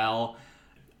that well.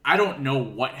 I don't know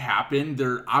what happened.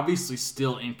 They're obviously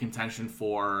still in contention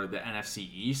for the NFC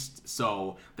East,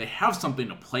 so they have something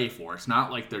to play for. It's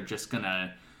not like they're just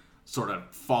gonna sort of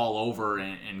fall over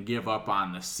and give up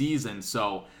on the season.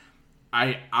 So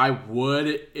I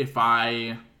would, if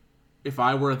I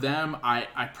were them,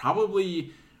 I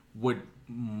probably would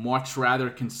much rather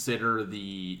consider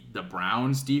the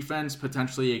Browns defense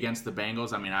potentially against the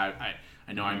Bengals. I mean, I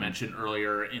know I mentioned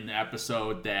earlier in the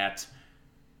episode that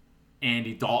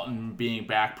Andy Dalton being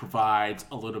back provides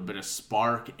a little bit of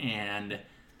spark,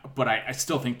 but I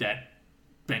still think that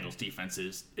Bengals defense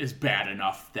is bad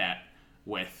enough that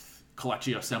with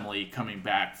Kelechi Osemele coming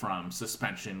back from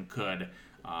suspension could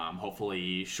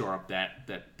hopefully shore up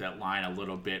that line a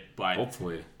little bit. But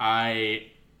hopefully,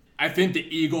 I think the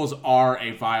Eagles are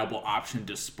a viable option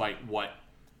despite what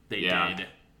they did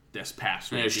this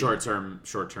past week. Short-term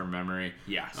memory.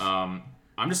 Yes.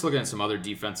 I'm just looking at some other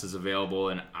defenses available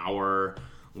in our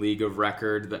league of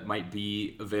record that might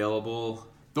be available.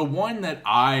 The one that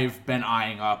I've been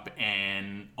eyeing up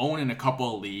and own in a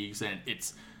couple of leagues, and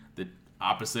it's the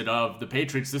opposite of the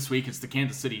Patriots this week, it's the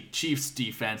Kansas City Chiefs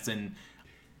defense. And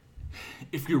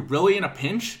if you're really in a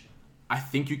pinch, I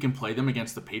think you can play them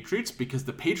against the Patriots because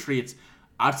the Patriots,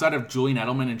 outside of Julian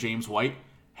Edelman and James White,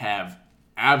 have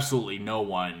absolutely no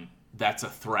one that's a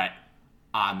threat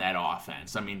on that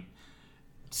offense. I mean,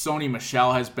 Sony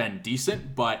Michel has been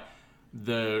decent, but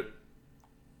the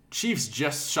Chiefs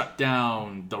just shut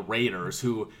down the Raiders,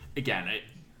 who, again,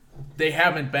 they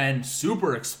haven't been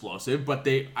super explosive, but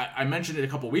I mentioned it a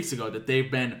couple weeks ago that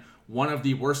they've been one of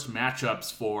the worst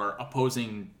matchups for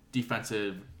opposing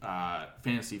defensive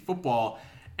fantasy football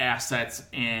assets.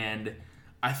 And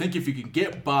I think if you can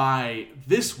get by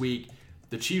this week,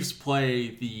 the Chiefs play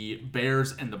the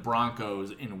Bears and the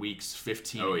Broncos in weeks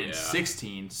 15 and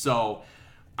 16. So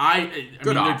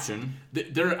good option.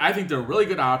 I think they're a really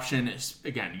good option.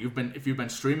 Again, if you've been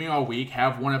streaming all week,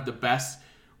 have one of the best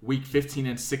week 15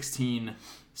 and 16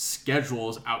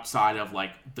 schedules outside of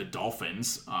like the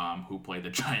Dolphins, who play the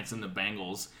Giants and the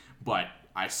Bengals. But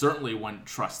I certainly wouldn't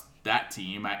trust that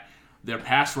team. Their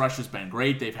pass rush has been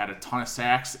great. They've had a ton of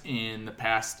sacks in the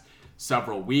past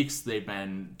several weeks. They've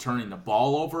been turning the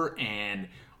ball over and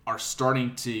are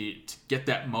starting to get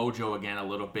that mojo again a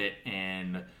little bit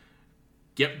and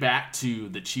get back to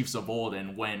the Chiefs of old.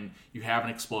 And when you have an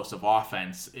explosive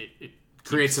offense, it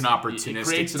creates an opportunistic It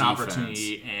creates an defense.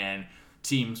 opportunity, and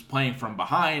teams playing from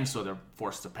behind, so they're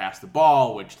forced to pass the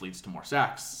ball, which leads to more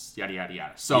sacks, yada, yada,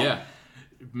 yada. So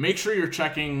make sure you're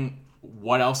checking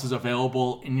what else is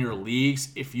available in your leagues.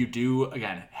 If you do,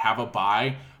 again, have a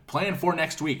bye, plan for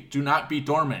next week. Do not be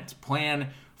dormant. Plan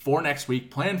for next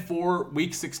week. Plan for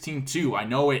week 16 too. I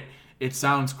know it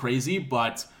sounds crazy,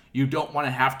 but you don't want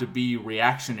to have to be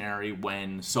reactionary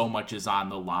when so much is on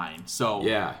the line. So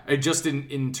yeah, just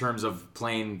in terms of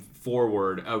playing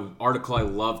forward, an article I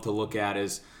love to look at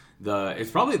is it's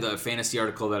probably the fantasy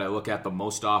article that I look at the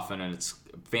most often, and it's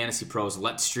Fantasy Pros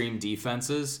Let's Stream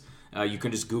Defenses. You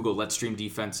can just Google Let's Stream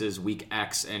Defenses Week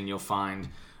X, and you'll find,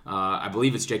 I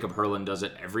believe it's Jacob Hurlin does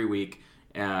it every week,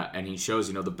 and he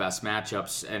shows the best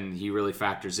matchups, and he really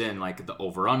factors in like the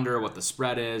over/under, what the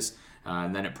spread is,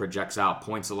 and then it projects out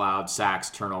points allowed, sacks,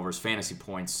 turnovers, fantasy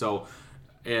points. So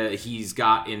He's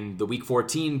got in the Week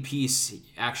 14 piece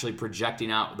actually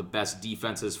projecting out the best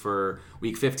defenses for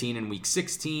Week 15 and Week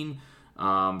 16.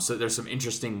 So there's some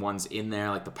interesting ones in there,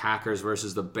 like the Packers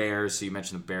versus the Bears. So you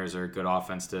mentioned the Bears are a good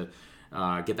offense to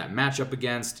get that matchup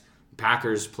against.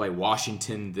 Packers play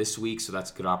Washington this week, so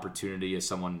that's a good opportunity as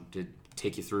someone to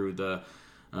take you through the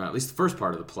at least the first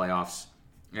part of the playoffs.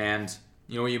 And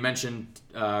you mentioned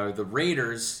the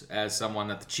Raiders as someone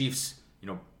that the Chiefs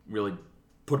really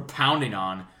put a pounding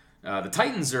on. The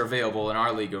Titans are available in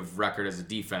our league of record as a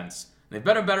defense. They've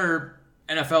been a better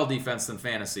NFL defense than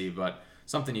fantasy, but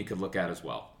something you could look at as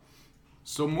well.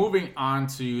 So moving on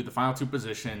to the final two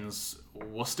positions,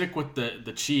 we'll stick with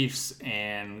the Chiefs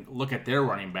and look at their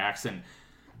running backs. And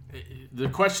the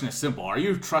question is simple. Are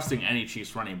you trusting any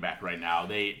Chiefs running back right now?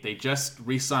 They just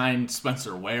re-signed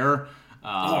Spencer Ware.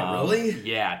 Oh, really?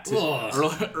 Yeah.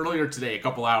 Earlier today, a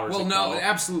couple hours ago. Well, no,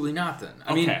 absolutely not then.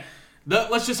 I mean,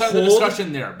 let's just have the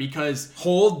discussion there because...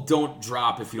 Hold, don't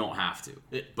drop if you don't have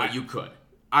to. But you could.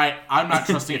 I'm not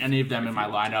trusting any of them in my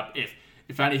lineup.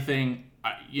 If anything,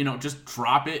 just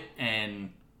drop it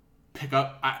and pick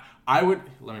up... I would...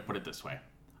 Let me put it this way.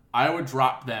 I would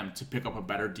drop them to pick up a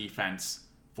better defense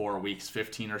for weeks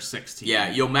 15 or 16. Yeah,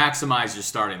 you'll maximize your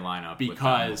starting lineup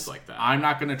because like that. I'm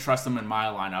not going to trust them in my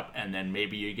lineup, and then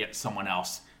maybe you get someone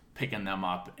else picking them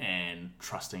up and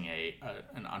trusting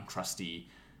an untrusty...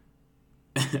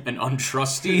 an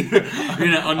untrusty? I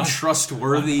mean, an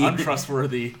untrustworthy...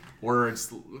 untrustworthy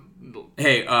words.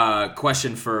 Hey,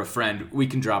 question for a friend. We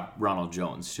can drop Ronald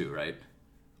Jones too, right?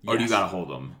 Or do you got to hold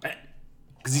him?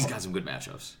 Because he's got some good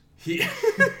matchups. Is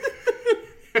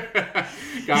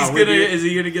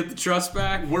he gonna get the trust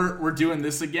back? We're doing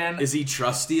this again. Is he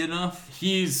trusty enough?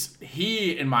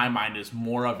 He in my mind is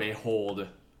more of a hold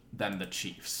than the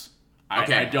Chiefs.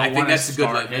 Okay, I don't want to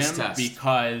start him test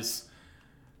because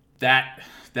that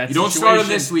you don't start him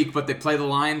this week, but they play the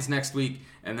Lions next week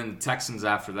and then the Texans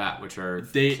after that, which are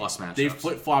plus matchups. They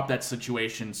flip flop that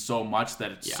situation so much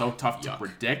that it's so tough to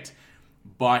predict.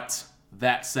 But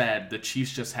that said, the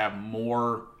Chiefs just have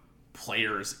more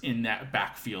players in that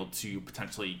backfield to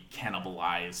potentially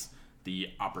cannibalize the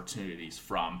opportunities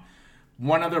from.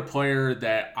 One other player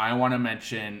that I want to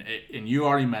mention, and you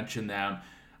already mentioned them,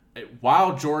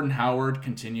 while Jordan Howard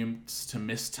continues to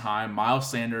miss time,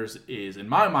 Miles Sanders is, in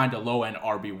my mind, a low-end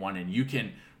RB1, and you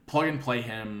can plug and play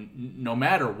him no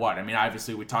matter what. I mean,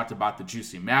 obviously, we talked about the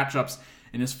juicy matchups.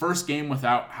 In his first game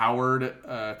without Howard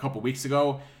a couple weeks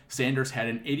ago, Sanders had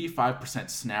an 85%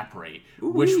 snap rate,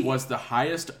 which was the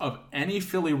highest of any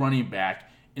Philly running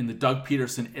back in the Doug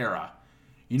Peterson era.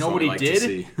 You know what he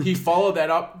did? He followed that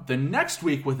up the next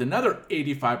week with another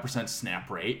 85% snap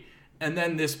rate, and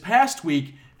then this past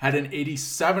week had an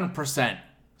 87%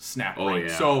 snap rate.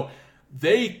 Yeah. So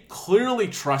they clearly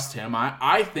trust him.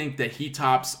 I think that he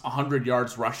tops 100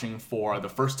 yards rushing for the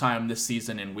first time this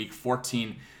season in Week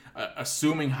 14,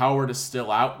 assuming Howard is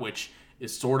still out, which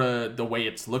is sort of the way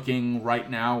it's looking right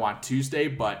now on Tuesday.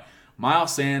 But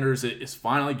Miles Sanders is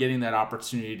finally getting that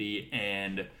opportunity,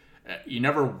 and you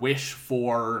never wish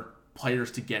for players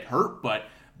to get hurt, but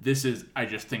this is, I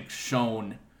just think,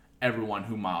 shown everyone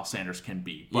who Miles Sanders can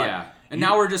be. But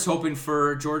now we're just hoping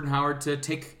for Jordan Howard to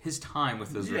take his time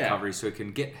with his recovery so he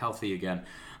can get healthy again.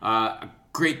 A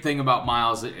great thing about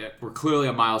Miles, we're clearly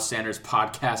a Miles Sanders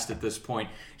podcast at this point.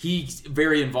 He's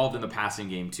very involved in the passing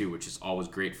game too, which is always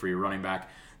great for your running back.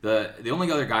 The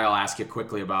only other guy I'll ask you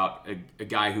quickly about, a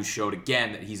guy who showed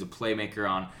again that he's a playmaker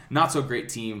on not so great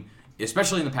team,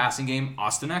 especially in the passing game,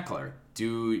 Austin Eckler.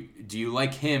 Do you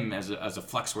like him as a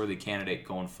flex-worthy candidate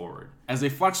going forward? As a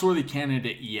flex-worthy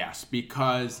candidate, yes,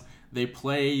 because they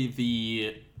play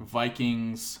the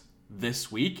Vikings this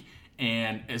week,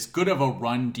 and as good of a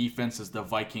run defense as the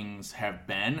Vikings have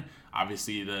been,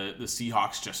 obviously the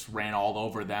Seahawks just ran all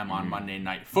over them on Monday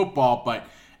Night Football, but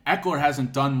Eckler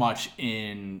hasn't done much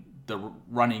in the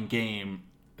running game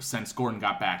since Gordon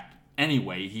got back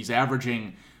anyway. He's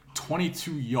averaging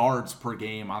 22 yards per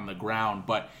game on the ground,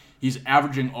 but he's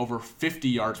averaging over 50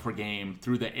 yards per game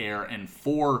through the air and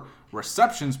 4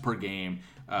 receptions per game,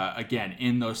 again,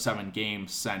 in those 7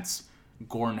 games since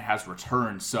Gordon has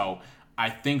returned. So I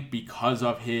think because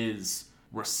of his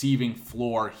receiving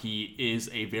floor, he is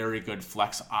a very good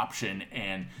flex option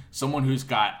and someone who's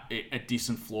got a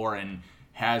decent floor and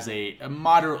has a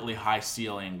moderately high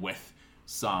ceiling with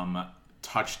some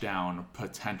touchdown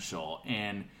potential.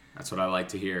 And that's what I like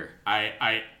to hear.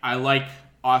 I like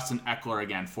Austin Eckler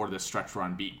again for the stretch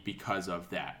run beat because of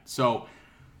that. So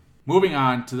moving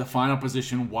on to the final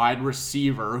position, wide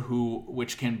receiver,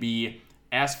 which can be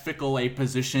as fickle a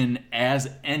position as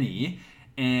any.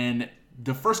 And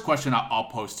the first question I'll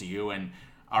pose to you, and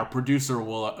our producer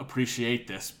will appreciate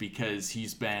this because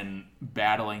he's been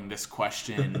battling this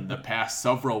question the past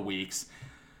several weeks.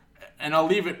 And I'll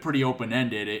leave it pretty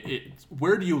open-ended.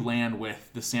 Where do you land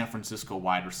with the San Francisco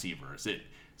wide receivers?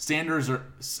 Sanders,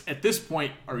 at this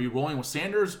point, are you rolling with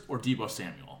Sanders or Deebo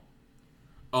Samuel?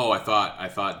 Oh, I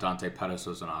thought Dante Pettis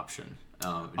was an option.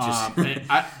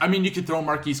 I mean, you could throw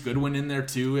Marquise Goodwin in there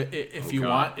too if you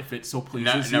want, if it so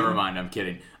pleases you. Never mind, I'm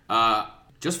kidding.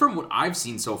 Just from what I've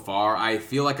seen so far, I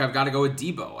feel like I've got to go with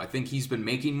Deebo. I think he's been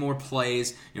making more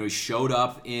plays. He showed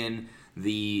up in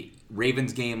the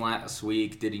Ravens game last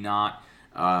week, did he not?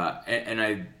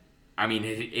 And I mean,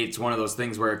 it's one of those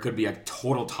things where it could be a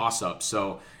total toss-up,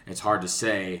 so it's hard to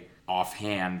say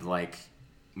offhand, like,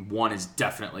 one is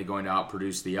definitely going to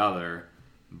outproduce the other.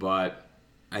 But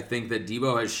I think that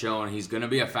Deebo has shown he's going to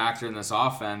be a factor in this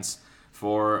offense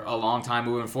for a long time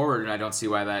moving forward, and I don't see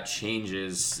why that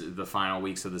changes the final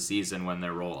weeks of the season when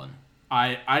they're rolling.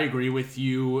 I agree with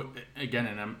you. Again,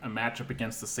 in a matchup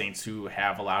against the Saints, who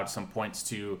have allowed some points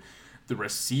to the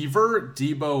receiver,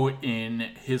 Deebo in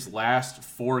his last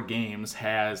 4 games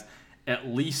has at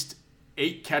least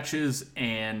 8 catches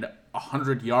and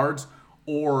 100 yards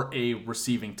or a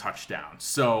receiving touchdown.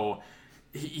 So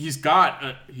he's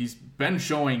been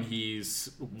showing he's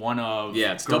one of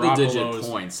it's double-digit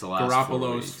points the last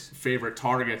Garoppolo's favorite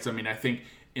targets. I mean, I think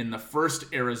in the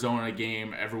first Arizona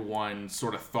game, everyone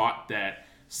sort of thought that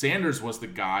Sanders was the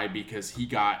guy because he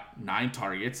got 9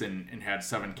 targets and had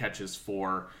 7 catches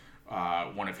for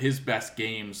one of his best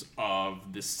games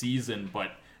of the season.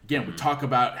 But again, we talk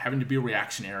about having to be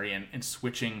reactionary and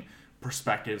switching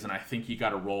perspectives, and I think you got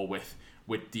to roll with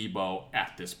Deebo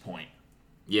at this point.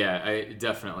 Yeah, I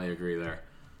definitely agree there.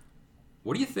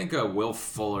 What do you think of Will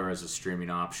Fuller as a streaming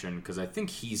option? Because I think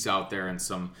he's out there in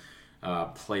some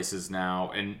places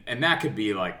now, and that could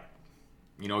be like,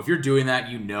 if you're doing that,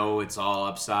 it's all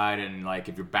upside, and like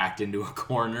if you're backed into a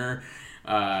corner,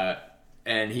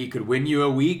 and he could win you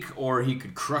a week or he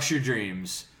could crush your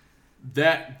dreams.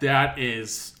 That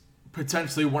is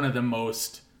potentially one of the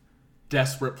most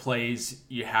desperate plays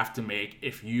you have to make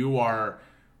if you are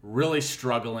really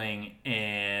struggling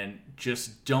and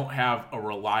just don't have a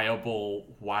reliable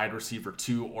wide receiver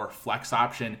 2 or flex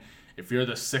option. If you're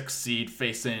the 6th seed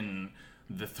facing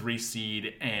the 3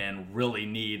 seed and really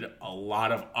need a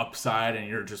lot of upside and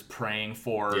you're just praying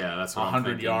for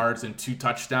 100 yards and 2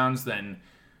 touchdowns, then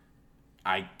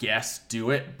I guess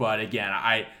do it. But again,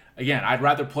 I'd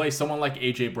rather play someone like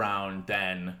AJ Brown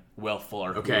than Will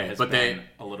Fuller, who has been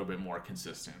a little bit more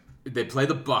consistent. They play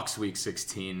the Bucs week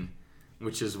 16,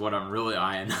 which is what I'm really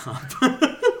eyeing up.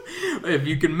 If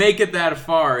you can make it that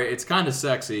far, it's kind of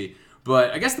sexy.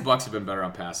 But I guess the Bucs have been better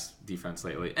on pass defense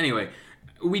lately. Anyway,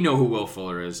 we know who Will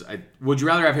Fuller is. Would you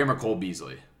rather have him or Cole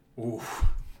Beasley? Ooh.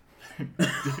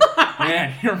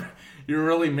 Man, you're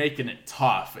really making it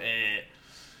tough.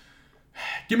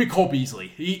 Give me Cole Beasley.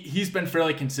 He's been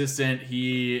fairly consistent.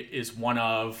 He is one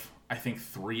of, I think,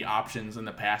 3 options in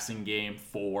the passing game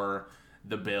for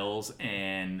the Bills,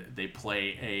 and they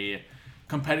play a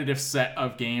competitive set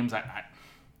of games.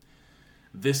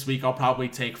 This week I'll probably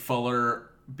take Fuller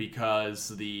because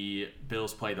the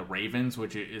Bills play the Ravens,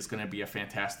 which is going to be a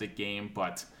fantastic game.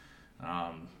 But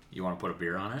you want to put a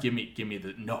beer on it? Give me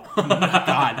the no.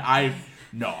 God, I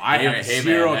have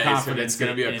zero confidence. It's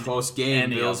going to be a close game.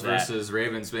 Bills versus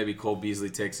Ravens. Maybe Cole Beasley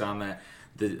takes on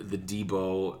the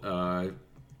Deebo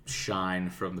shine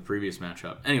from the previous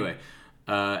matchup. Anyway,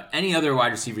 any other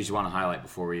wide receivers you want to highlight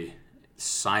before we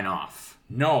sign off?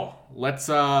 No, let's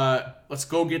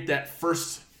go get that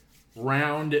first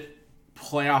round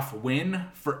playoff win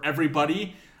for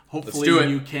everybody. Hopefully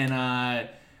you can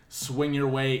swing your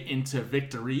way into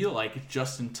victory like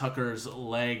Justin Tucker's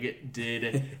leg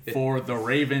did for the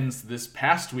Ravens this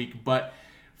past week. But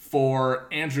for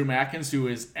Andrew Mackins, who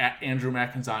is at Andrew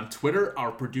Mackins on Twitter,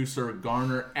 our producer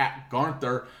Garner at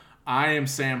Garnther, I am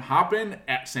Sam Hoppin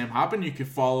at Sam Hoppin. You can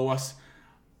follow us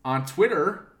on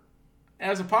Twitter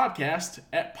as a podcast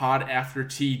at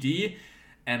PodAfterTD.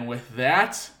 And with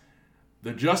that,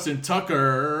 the Justin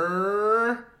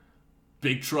Tucker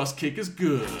Big Trust kick is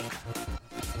good.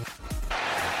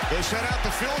 They set out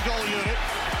the field goal unit.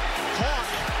 Clark,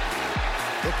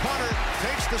 the punter,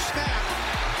 takes the snap.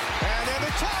 And then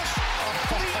the toss.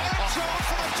 The end zone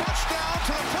for a touchdown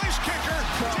to the place kicker,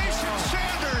 Jason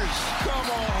Sanders. Come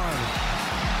on.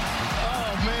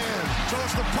 Oh, man. So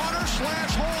it's the punter /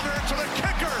 holder to the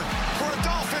kicker for a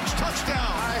Dolphins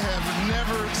touchdown. I have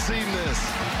never seen this.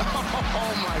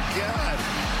 Oh, my God.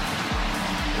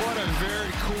 What a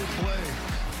very cool